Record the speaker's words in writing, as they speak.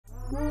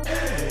So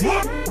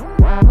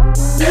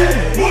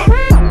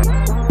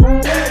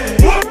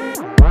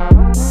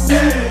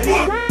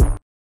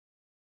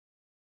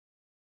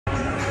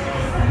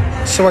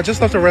I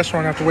just left the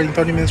restaurant after waiting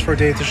 30 minutes for a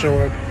date to show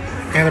up,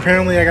 and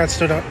apparently I got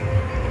stood up.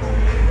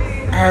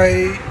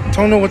 I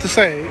don't know what to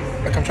say.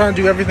 Like, I'm trying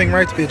to do everything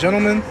right to be a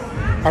gentleman.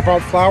 I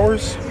brought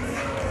flowers.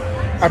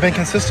 I've been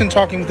consistent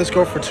talking with this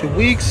girl for 2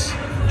 weeks,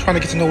 trying to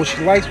get to know what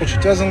she likes, what she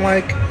doesn't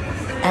like.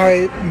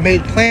 I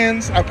made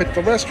plans. I picked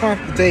the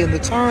restaurant, the day, and the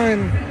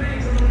time.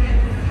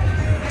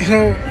 You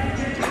know,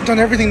 I've done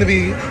everything to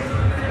be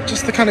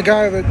just the kind of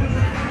guy that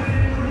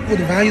would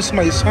value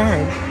somebody's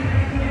time.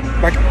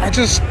 Like, I'm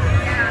just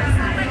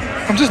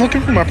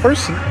looking for my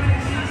person.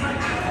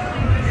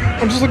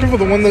 I'm just looking for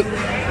the one that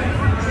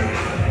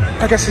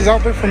I guess is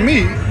out there for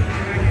me.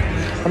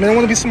 I mean, I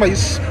want to be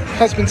somebody's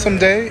husband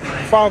someday,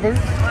 father.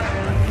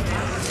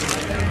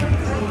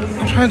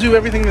 I'm trying to do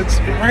everything that's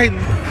right,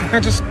 and I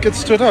just get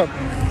stood up.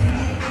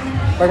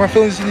 Like, my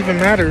feelings didn't even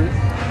matter.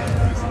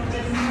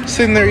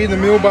 Sitting there eating a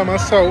meal by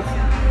myself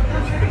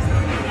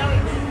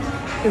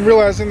and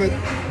realizing that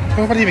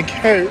nobody even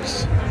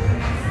cares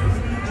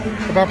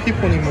about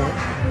people anymore.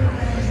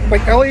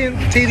 Like, alien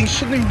dating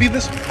shouldn't even be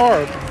this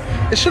hard.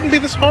 It shouldn't be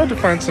this hard to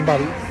find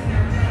somebody.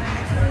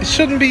 It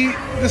shouldn't be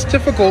this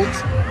difficult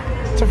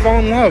to fall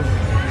in love,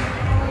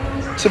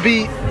 to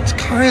be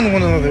kind to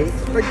one another.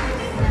 Like,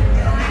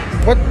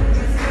 what,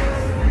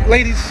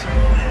 ladies,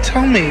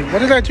 tell me, what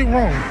did I do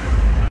wrong?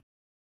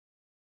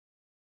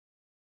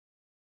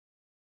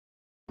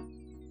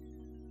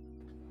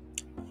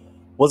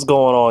 What's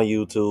going on,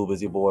 YouTube?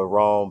 It's your boy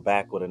Rome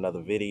back with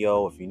another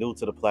video. If you're new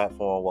to the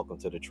platform, welcome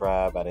to the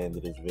tribe. By the end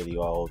of this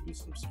video, I hope you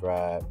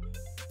subscribe.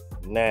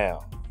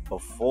 Now,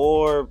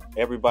 before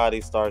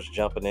everybody starts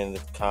jumping in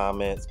the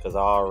comments, because I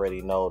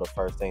already know the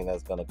first thing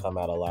that's going to come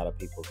out of a lot of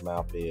people's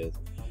mouth is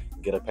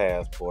get a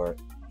passport.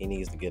 He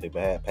needs to get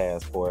a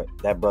passport.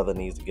 That brother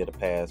needs to get a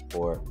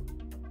passport.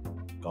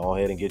 Go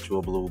ahead and get you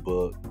a blue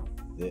book.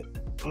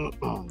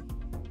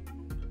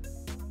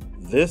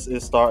 This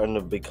is starting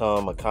to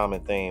become a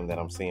common theme that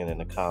I'm seeing in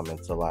the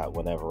comments a lot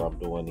whenever I'm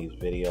doing these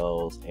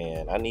videos,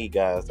 and I need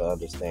guys to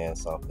understand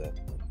something.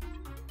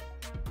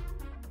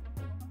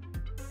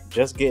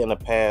 Just getting a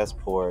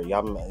passport,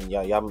 y'all,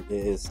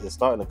 it's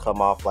starting to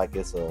come off like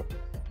it's a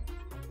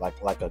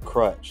like a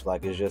crutch,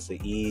 like it's just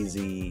an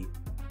easy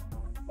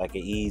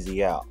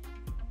out.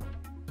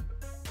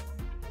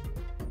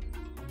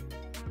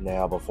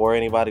 Now, before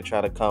anybody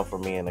try to come for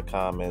me in the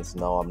comments,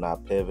 no, I'm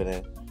not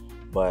pivoting.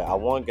 But I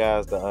want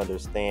guys to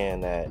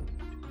understand that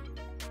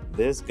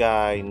this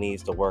guy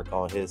needs to work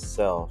on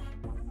himself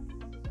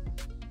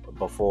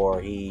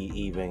before he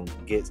even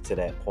gets to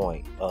that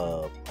point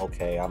of,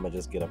 okay, I'm going to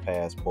just get a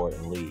passport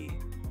and leave.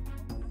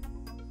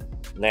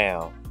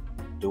 Now,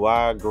 do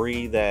I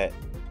agree that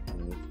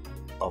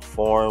a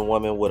foreign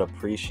woman would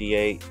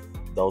appreciate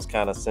those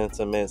kind of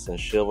sentiments and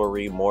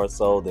chivalry more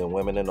so than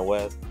women in the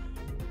West?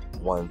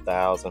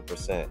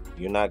 1000%.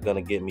 You're not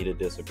gonna get me to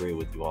disagree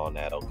with you on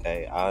that,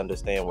 okay? I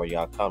understand where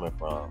y'all coming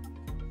from.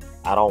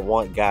 I don't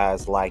want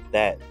guys like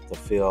that to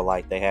feel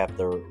like they have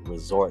to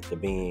resort to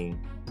being,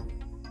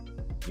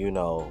 you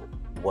know,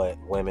 what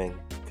women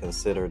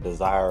consider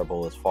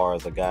desirable as far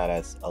as a guy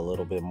that's a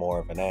little bit more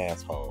of an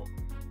asshole.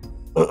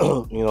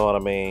 You know what I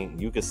mean?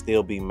 You can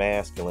still be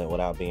masculine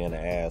without being an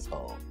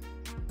asshole.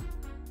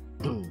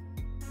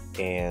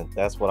 And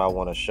that's what I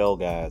want to show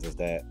guys, is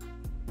that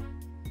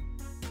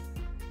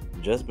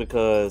just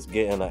because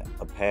getting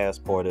a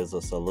passport is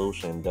a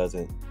solution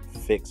doesn't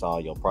fix all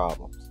your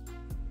problems.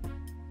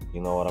 You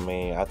know what I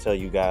mean? I tell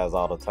you guys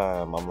all the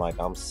time,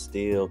 I'm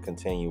still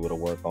continuing to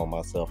work on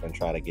myself and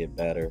try to get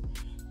better,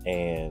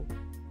 and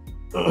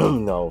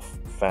trying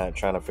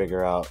to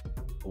figure out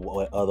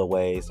what other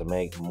ways to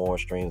make more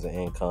streams of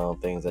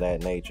income, things of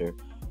that nature.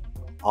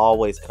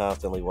 Always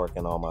constantly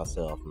working on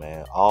myself,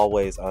 man.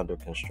 Always under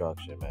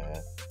construction, man.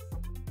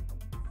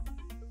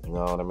 You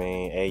know what I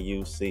mean?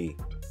 AUC.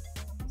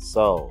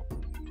 So,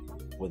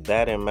 with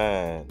that in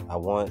mind, I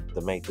want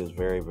to make this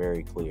very,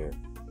 very clear.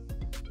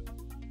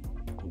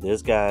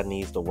 This guy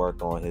needs to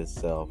work on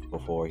himself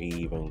before he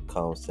even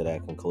comes to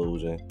that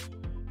conclusion.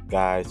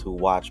 Guys who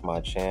watch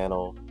my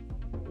channel,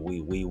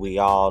 we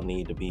all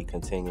need to be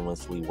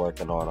continuously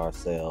working on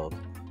ourselves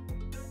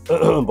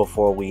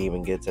before we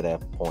even get to that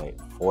point.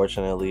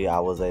 Fortunately, I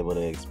was able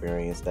to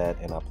experience that,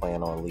 and I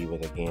plan on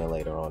leaving again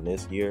later on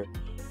this year.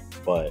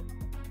 But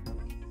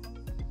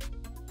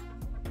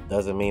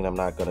doesn't mean I'm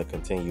not going to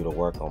continue to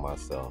work on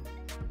myself.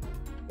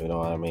 You know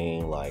what I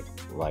mean? Like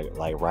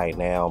right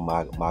now,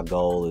 my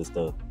goal is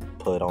to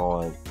pack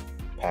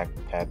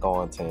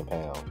on 10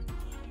 pounds,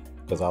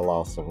 because I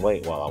lost some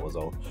weight while I was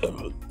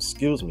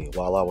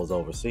while I was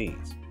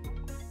overseas.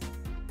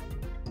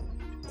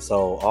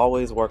 So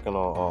always working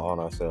on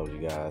ourselves, you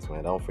guys,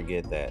 man. Don't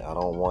forget that. I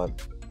don't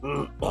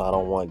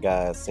want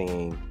guys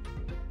seeing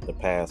the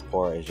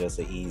passport as just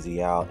an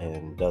easy out,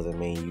 and doesn't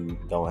mean you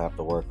don't have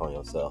to work on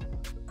yourself.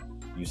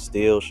 You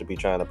still should be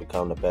trying to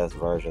become the best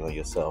version of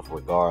yourself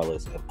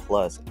regardless. And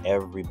plus,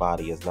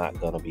 everybody is not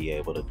going to be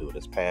able to do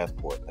this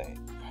passport thing.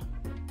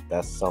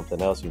 That's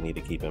something else you need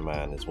to keep in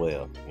mind as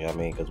well. You know what I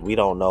mean? Because we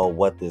don't know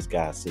what this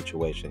guy's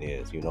situation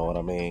is. You know what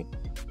I mean?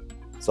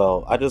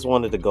 So I just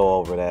wanted to go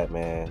over that,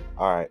 man.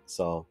 All right,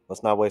 so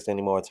let's not waste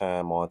any more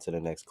time. On to the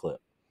next clip.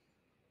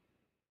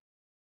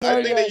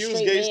 I think they use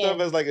gay stuff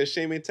as like a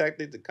shaming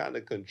tactic to kind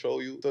of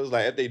control you. So it's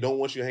like if they don't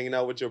want you hanging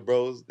out with your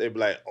bros, they be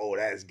like, "Oh,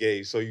 that's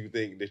gay." So you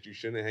think that you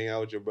shouldn't hang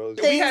out with your bros.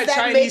 We had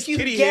Chinese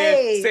kitty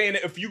here saying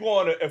that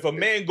if a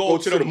man go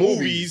to the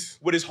movies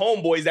with his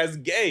homeboys, that's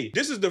gay.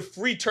 This is the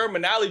free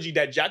terminology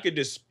that y'all could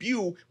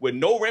dispute with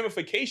no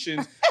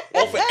ramifications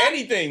off of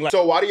anything.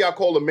 So why do y'all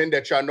call the men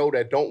that y'all know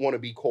that don't want to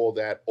be called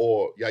that,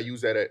 or y'all use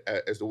that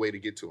as the way to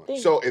get to him?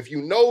 So if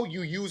you know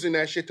you using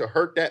that shit to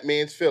hurt that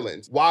man's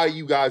feelings, why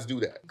you guys do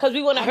that? Because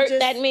we want to hurt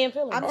that man's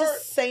feelings. I'm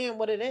just saying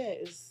what it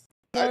is.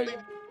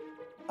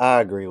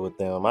 I agree with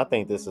them. I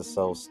think this is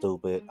so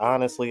stupid.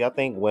 Honestly, I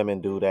think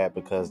women do that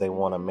because they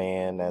want a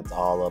man that's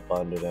all up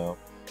under them.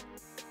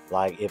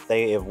 Like if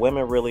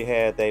women really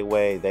had their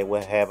way, they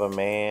would have a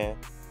man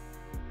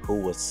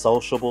who was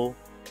sociable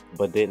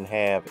but didn't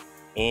have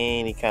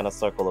any kind of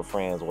circle of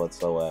friends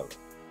whatsoever.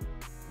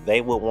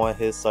 They would want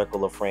his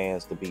circle of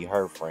friends to be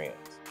her friends.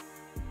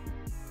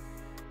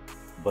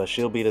 But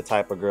she'll be the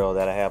type of girl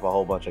that'll have a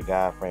whole bunch of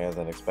guy friends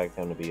and expect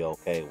him to be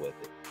okay with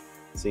it.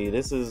 See,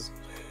 this is,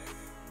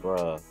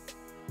 bruh,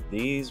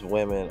 these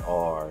women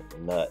are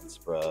nuts,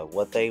 bruh.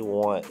 What they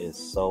want is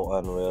so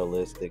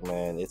unrealistic,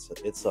 man. It's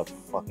a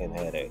fucking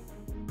headache.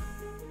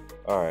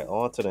 All right,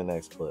 on to the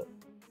next clip.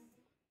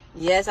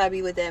 Yes, I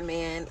be with that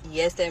man.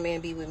 Yes, that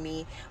man be with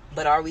me.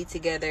 But are we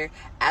together?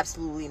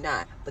 Absolutely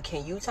not. But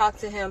can you talk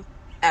to him?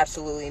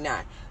 Absolutely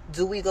not.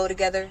 Do we go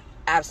together?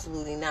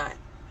 Absolutely not.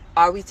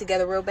 Are we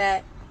together real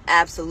bad?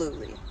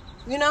 Absolutely.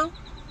 You know?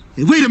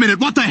 Hey, wait a minute,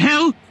 what the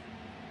hell?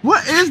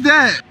 What is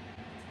that?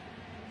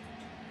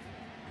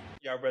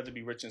 Y'all rather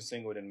be rich and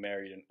single than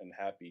married and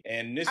happy.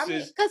 And this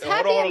is because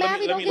happy and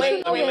married don't get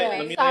you nowhere.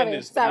 Let me land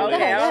this.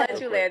 Okay, I'll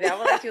let you land it. I'll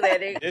let you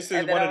land it. This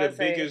is one of the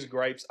biggest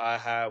gripes I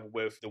have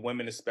with the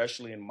women,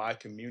 especially in my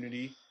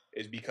community,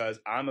 is because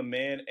I'm a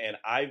man and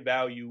I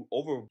value,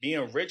 over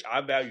being rich,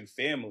 I value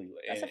family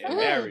and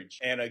marriage.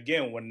 And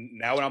again, when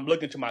I'm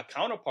looking to my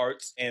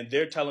counterparts and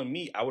they're telling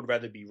me I would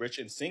rather be rich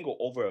and single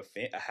over a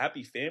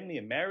happy family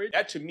and marriage,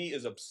 that to me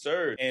is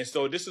absurd. And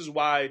so this is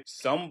why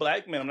some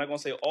black men, I'm not gonna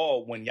say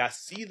all, when y'all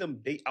see them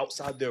date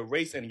outside their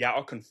race and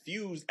y'all are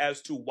confused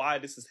as to why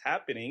this is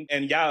happening,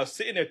 and y'all are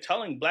sitting there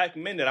telling black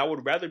men that I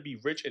would rather be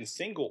rich and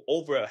single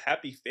over a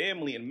happy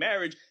family and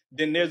marriage,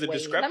 then there's a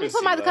discrepancy.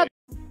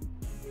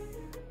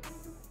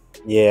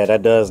 Yeah,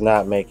 that does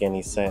not make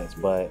any sense.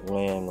 But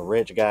when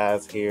rich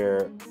guys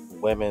hear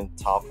women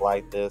talk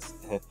like this,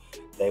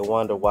 they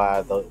wonder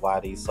why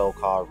these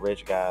so-called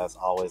rich guys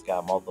always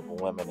got multiple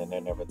women and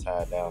they're never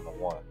tied down to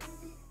one.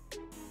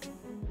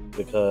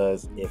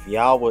 Because if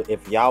y'all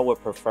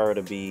would prefer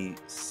to be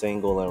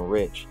single and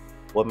rich,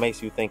 what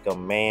makes you think a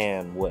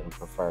man wouldn't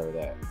prefer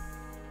that?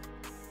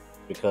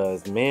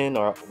 Because men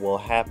will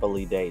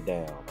happily date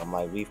down. I'm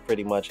like, we've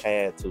pretty much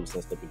had to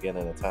since the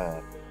beginning of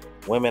time.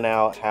 Women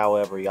out,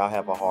 however, y'all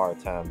have a hard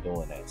time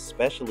doing that,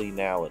 especially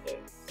nowadays.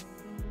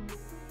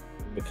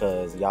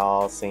 Because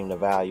y'all seem to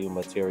value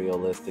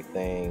materialistic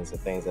things and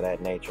things of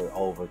that nature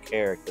over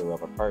character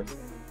of a person.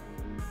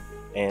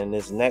 And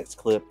this next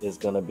clip is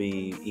going to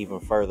be even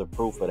further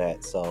proof of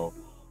that. So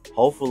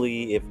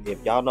hopefully,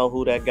 if y'all know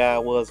who that guy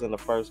was in the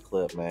first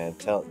clip, man,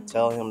 tell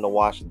him to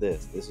watch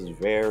this. This is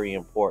very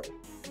important.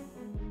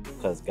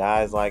 Because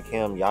guys like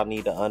him, y'all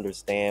need to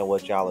understand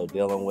what y'all are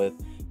dealing with.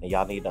 And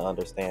y'all need to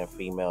understand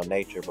female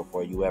nature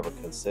before you ever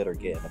consider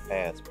getting a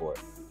passport.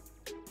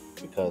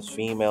 Because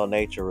female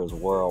nature is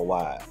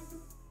worldwide.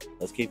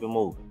 Let's keep it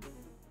moving.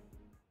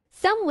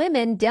 Some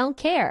women don't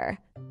care.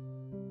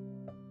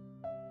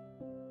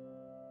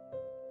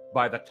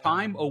 By the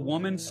time a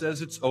woman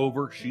says it's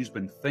over, she's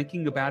been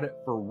thinking about it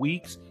for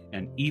weeks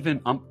and even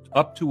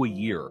up to a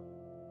year.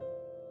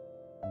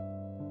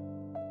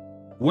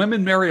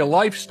 Women marry a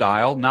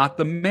lifestyle, not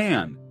the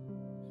man.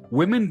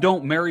 Women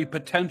don't marry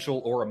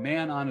potential or a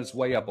man on his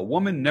way up. A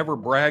woman never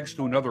brags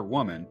to another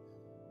woman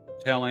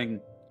telling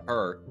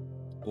her,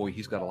 boy,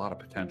 he's got a lot of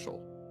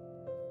potential.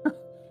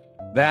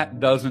 That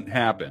doesn't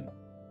happen.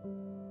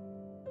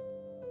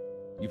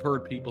 You've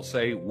heard people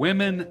say,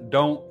 women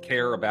don't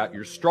care about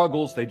your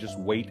struggles. They just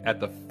wait at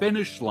the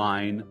finish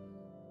line,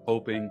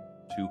 hoping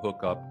to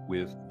hook up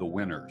with the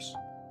winners.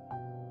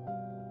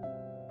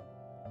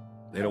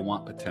 They don't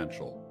want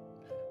potential.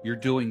 You're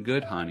doing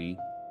good, honey.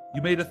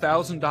 You made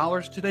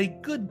 $1,000 today?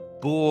 Good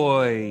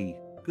boy.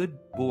 Good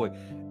boy.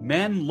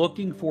 Men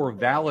looking for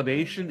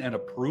validation and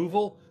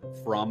approval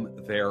from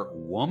their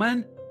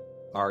woman?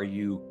 Are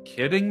you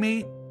kidding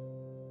me?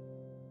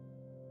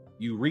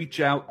 You reach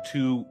out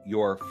to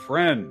your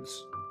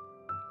friends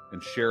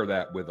and share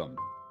that with them.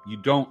 You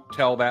don't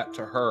tell that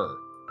to her.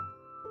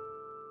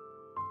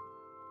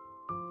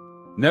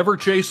 Never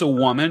chase a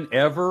woman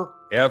ever,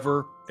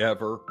 ever,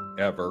 ever,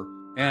 ever,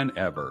 and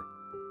ever.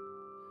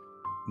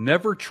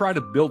 Never try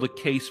to build a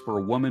case for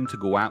a woman to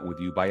go out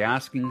with you by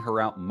asking her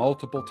out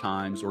multiple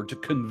times or to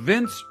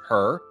convince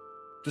her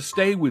to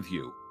stay with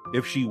you.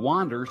 If she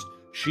wanders,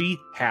 she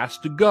has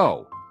to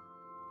go.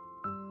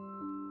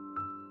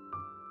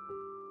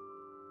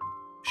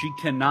 She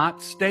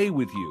cannot stay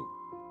with you.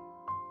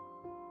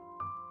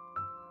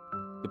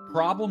 The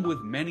problem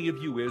with many of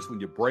you is when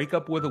you break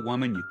up with a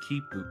woman, you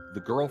keep the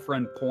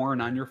girlfriend porn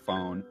on your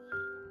phone,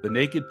 the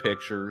naked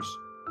pictures,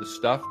 the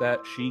stuff that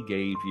she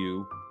gave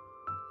you,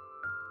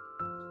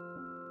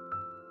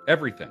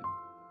 everything.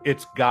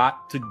 It's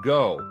got to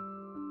go.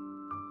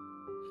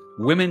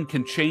 Women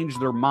can change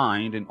their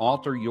mind and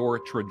alter your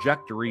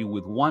trajectory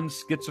with one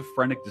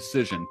schizophrenic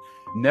decision.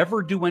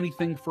 Never do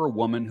anything for a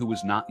woman who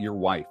is not your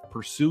wife.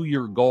 Pursue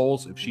your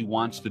goals. If she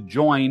wants to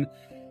join,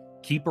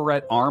 keep her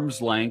at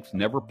arm's length.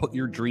 Never put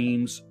your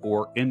dreams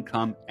or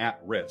income at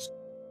risk.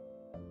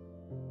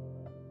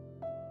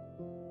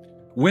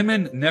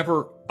 Women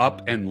never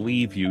up and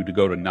leave you to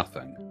go to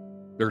nothing.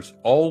 There's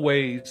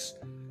always,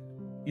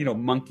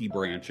 monkey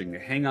branching. They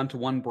hang onto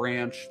one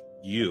branch,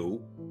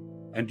 you.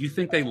 And do you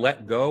think they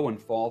let go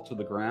and fall to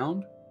the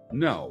ground?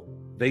 No,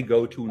 they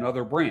go to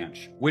another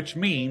branch, which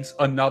means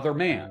another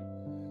man.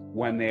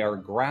 When they are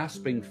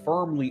grasping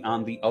firmly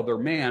on the other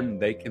man,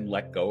 they can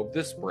let go of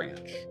this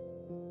branch.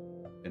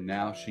 And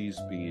now she's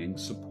being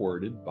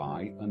supported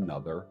by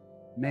another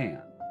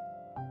man.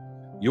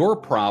 Your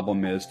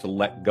problem is to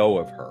let go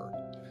of her.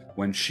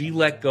 When she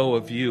let go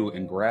of you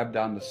and grabbed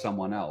onto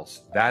someone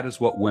else, that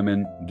is what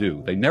women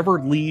do. They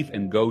never leave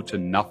and go to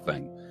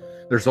nothing.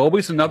 There's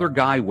always another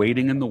guy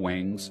waiting in the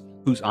wings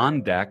who's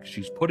on deck.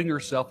 She's putting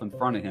herself in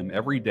front of him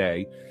every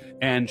day,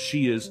 and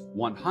she is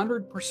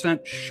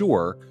 100%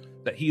 sure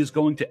that he is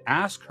going to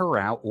ask her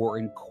out or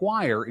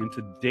inquire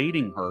into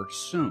dating her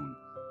soon.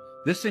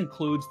 This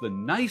includes the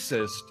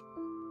nicest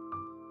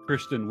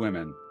Christian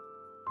women.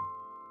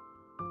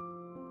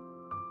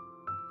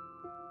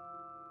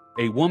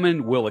 A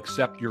woman will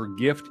accept your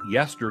gift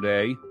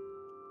yesterday,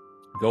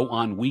 go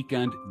on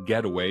weekend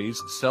getaways,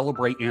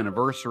 celebrate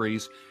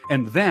anniversaries,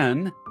 and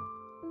then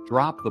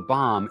drop the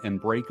bomb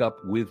and break up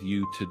with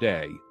you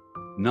today.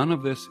 None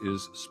of this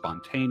is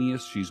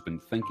spontaneous. She's been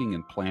thinking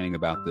and planning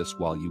about this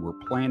while you were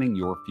planning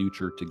your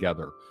future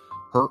together.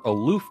 Her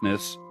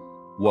aloofness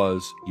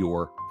was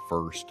your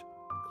first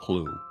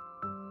clue.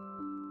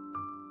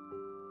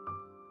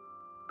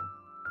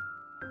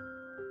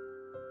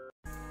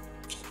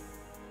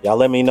 Y'all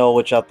let me know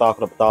what y'all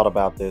thought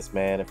about this,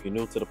 man. If you're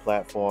new to the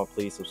platform,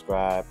 please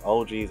subscribe.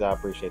 OGs, I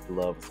appreciate the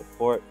love and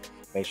support.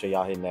 Make sure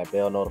y'all hitting that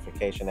bell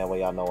notification. That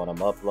way y'all know when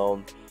I'm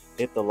uploading.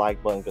 Hit the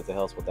like button because it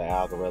helps with the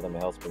algorithm. It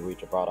helps me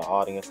reach a broader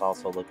audience.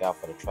 Also, look out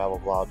for the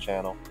travel vlog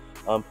channel.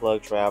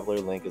 Unplugged Traveler,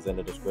 link is in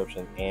the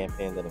description and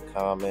pinned in the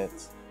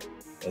comments.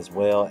 As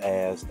well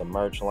as the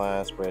merch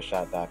line,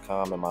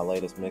 spreadshot.com, and my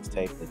latest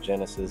mixtape, The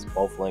Genesis.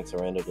 Both links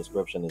are in the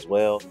description as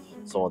well.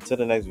 So until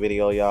the next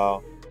video,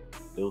 y'all,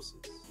 deuces.